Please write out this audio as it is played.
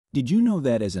Did you know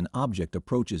that as an object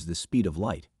approaches the speed of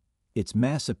light, its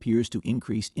mass appears to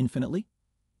increase infinitely?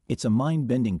 It's a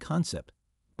mind-bending concept,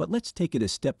 but let's take it a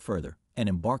step further and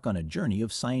embark on a journey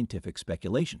of scientific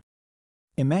speculation.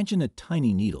 Imagine a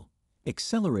tiny needle,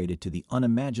 accelerated to the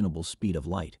unimaginable speed of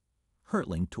light,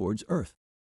 hurtling towards Earth.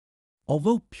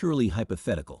 Although purely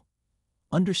hypothetical,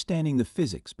 understanding the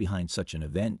physics behind such an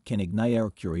event can ignite our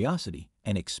curiosity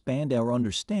and expand our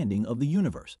understanding of the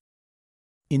universe.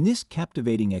 In this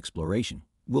captivating exploration,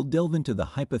 we'll delve into the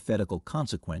hypothetical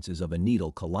consequences of a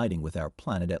needle colliding with our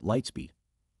planet at light speed,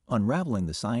 unraveling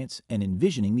the science and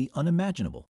envisioning the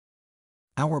unimaginable.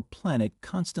 Our planet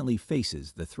constantly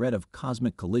faces the threat of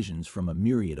cosmic collisions from a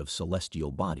myriad of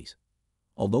celestial bodies.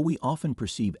 Although we often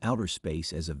perceive outer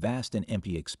space as a vast and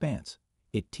empty expanse,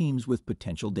 it teems with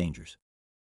potential dangers.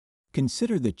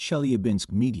 Consider the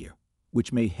Chelyabinsk Meteor,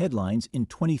 which made headlines in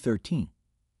 2013.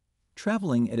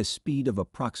 Traveling at a speed of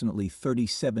approximately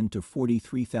 37 to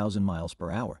 43,000 miles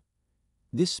per hour,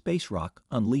 this space rock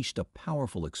unleashed a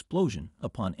powerful explosion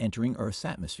upon entering Earth's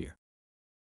atmosphere.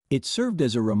 It served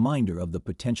as a reminder of the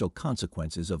potential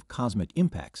consequences of cosmic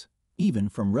impacts, even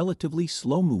from relatively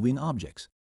slow-moving objects.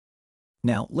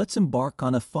 Now, let's embark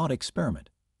on a thought experiment.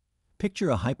 Picture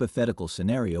a hypothetical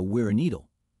scenario where a needle,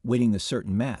 weighing a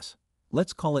certain mass,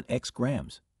 let's call it X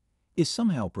grams, is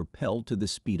somehow propelled to the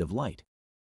speed of light.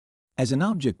 As an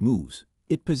object moves,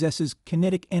 it possesses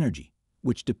kinetic energy,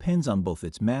 which depends on both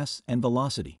its mass and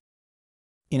velocity.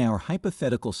 In our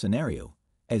hypothetical scenario,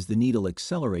 as the needle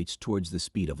accelerates towards the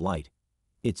speed of light,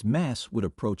 its mass would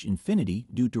approach infinity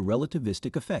due to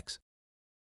relativistic effects.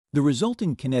 The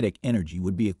resulting kinetic energy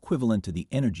would be equivalent to the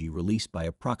energy released by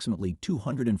approximately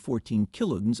 214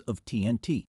 kilotons of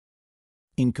TNT.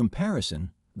 In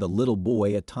comparison, the little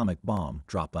boy atomic bomb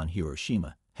dropped on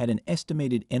Hiroshima had an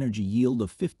estimated energy yield of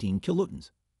 15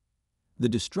 kilotons. The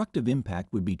destructive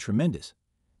impact would be tremendous,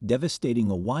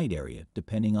 devastating a wide area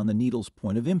depending on the needle's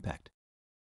point of impact.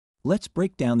 Let's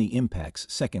break down the impacts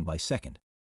second by second.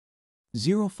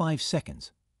 0.5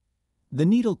 seconds. The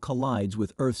needle collides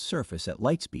with Earth's surface at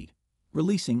light speed,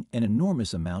 releasing an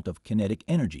enormous amount of kinetic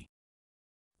energy.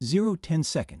 0.10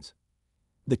 seconds.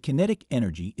 The kinetic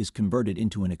energy is converted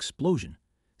into an explosion,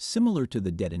 similar to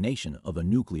the detonation of a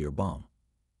nuclear bomb.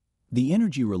 The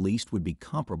energy released would be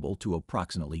comparable to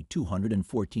approximately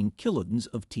 214 kilotons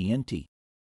of TNT.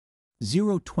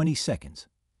 0.20 seconds.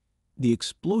 The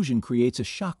explosion creates a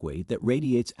shockwave that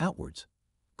radiates outwards,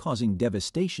 causing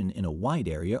devastation in a wide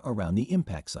area around the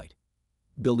impact site.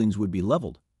 Buildings would be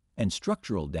leveled, and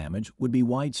structural damage would be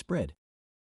widespread.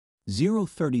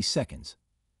 0.30 seconds.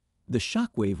 The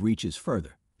shockwave reaches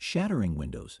further, shattering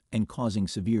windows and causing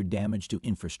severe damage to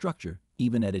infrastructure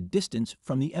even at a distance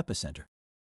from the epicenter.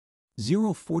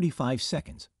 0.45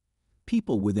 seconds.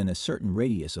 People within a certain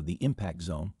radius of the impact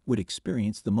zone would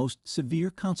experience the most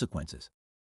severe consequences.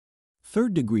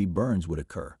 Third-degree burns would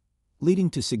occur,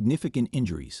 leading to significant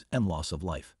injuries and loss of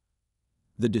life.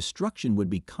 The destruction would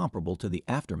be comparable to the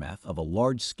aftermath of a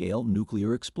large-scale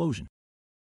nuclear explosion.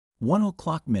 1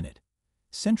 o'clock minute.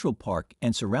 Central Park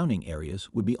and surrounding areas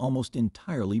would be almost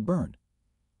entirely burned,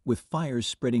 with fires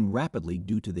spreading rapidly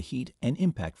due to the heat and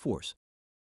impact force.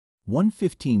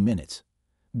 1:15 minutes.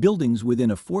 Buildings within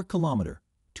a 4-kilometer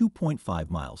 (2.5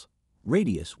 miles)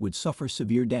 radius would suffer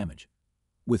severe damage,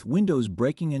 with windows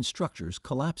breaking and structures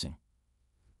collapsing.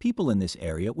 People in this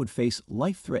area would face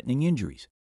life-threatening injuries.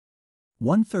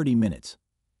 1:30 minutes.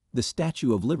 The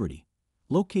Statue of Liberty,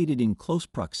 located in close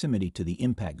proximity to the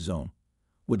impact zone,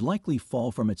 would likely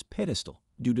fall from its pedestal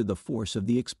due to the force of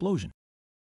the explosion.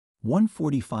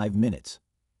 1:45 minutes.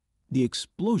 The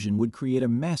explosion would create a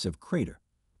massive crater,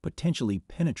 potentially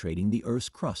penetrating the Earth's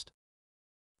crust.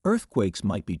 Earthquakes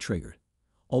might be triggered,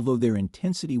 although their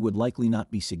intensity would likely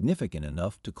not be significant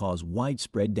enough to cause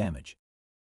widespread damage.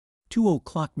 2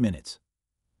 o'clock minutes.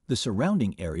 The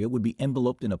surrounding area would be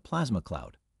enveloped in a plasma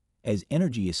cloud as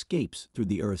energy escapes through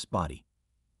the Earth's body.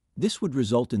 This would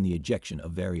result in the ejection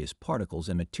of various particles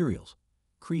and materials,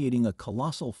 creating a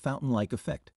colossal fountain-like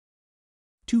effect.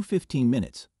 2:15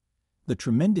 minutes. The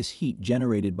tremendous heat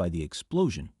generated by the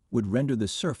explosion would render the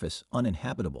surface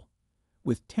uninhabitable,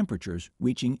 with temperatures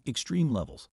reaching extreme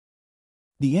levels.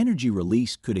 The energy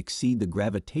released could exceed the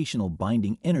gravitational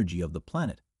binding energy of the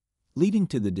planet, leading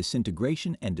to the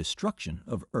disintegration and destruction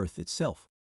of Earth itself.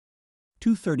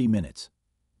 2:30 minutes.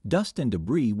 Dust and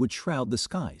debris would shroud the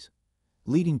skies,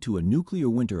 leading to a nuclear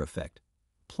winter effect,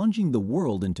 plunging the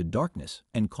world into darkness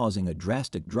and causing a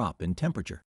drastic drop in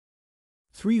temperature.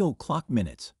 3 o'clock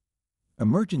minutes.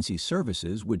 Emergency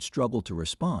services would struggle to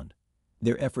respond,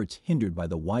 their efforts hindered by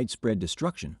the widespread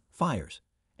destruction, fires,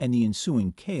 and the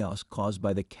ensuing chaos caused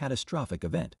by the catastrophic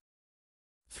event.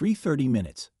 3:30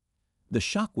 minutes. The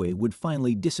shockwave would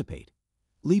finally dissipate,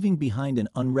 leaving behind an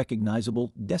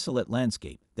unrecognizable, desolate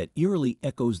landscape that eerily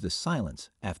echoes the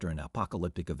silence after an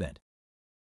apocalyptic event.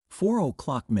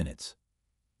 4:00 minutes.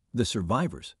 The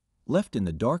survivors, left in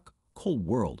the dark, cold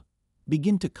world,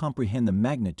 begin to comprehend the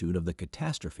magnitude of the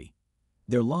catastrophe,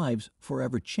 their lives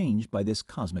forever changed by this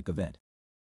cosmic event.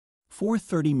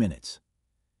 4:30 minutes.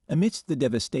 Amidst the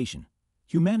devastation,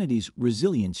 humanity's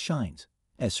resilience shines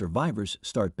as survivors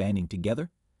start banding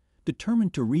together,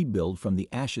 determined to rebuild from the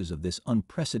ashes of this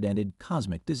unprecedented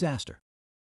cosmic disaster.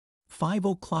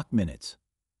 5:00 minutes.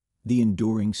 The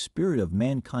enduring spirit of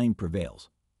mankind prevails,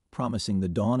 promising the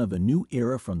dawn of a new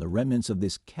era from the remnants of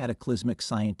this cataclysmic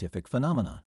scientific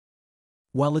phenomenon.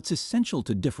 While it's essential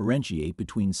to differentiate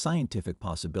between scientific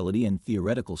possibility and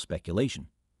theoretical speculation,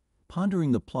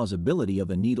 pondering the plausibility of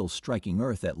a needle striking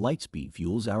Earth at light speed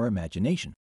fuels our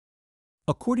imagination.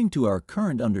 According to our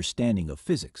current understanding of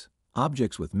physics,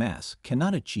 objects with mass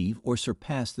cannot achieve or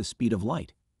surpass the speed of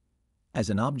light. As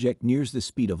an object nears the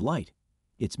speed of light,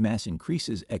 its mass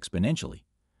increases exponentially,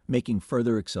 making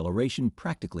further acceleration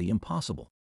practically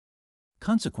impossible.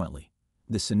 Consequently,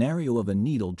 the scenario of a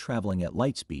needle traveling at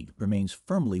light speed remains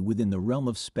firmly within the realm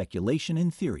of speculation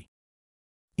and theory.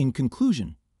 In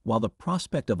conclusion, while the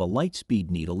prospect of a light-speed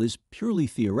needle is purely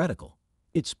theoretical,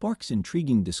 it sparks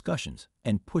intriguing discussions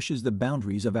and pushes the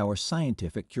boundaries of our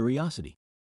scientific curiosity.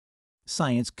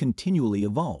 Science continually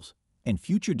evolves, and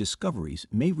future discoveries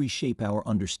may reshape our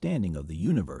understanding of the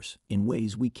universe in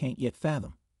ways we can't yet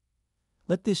fathom.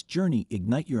 Let this journey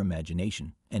ignite your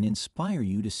imagination and inspire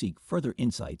you to seek further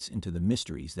insights into the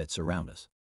mysteries that surround us.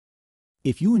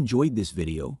 If you enjoyed this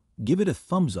video, give it a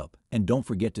thumbs up and don't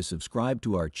forget to subscribe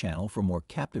to our channel for more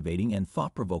captivating and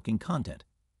thought-provoking content.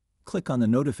 Click on the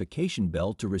notification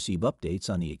bell to receive updates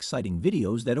on the exciting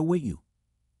videos that await you.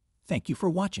 Thank you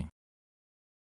for watching.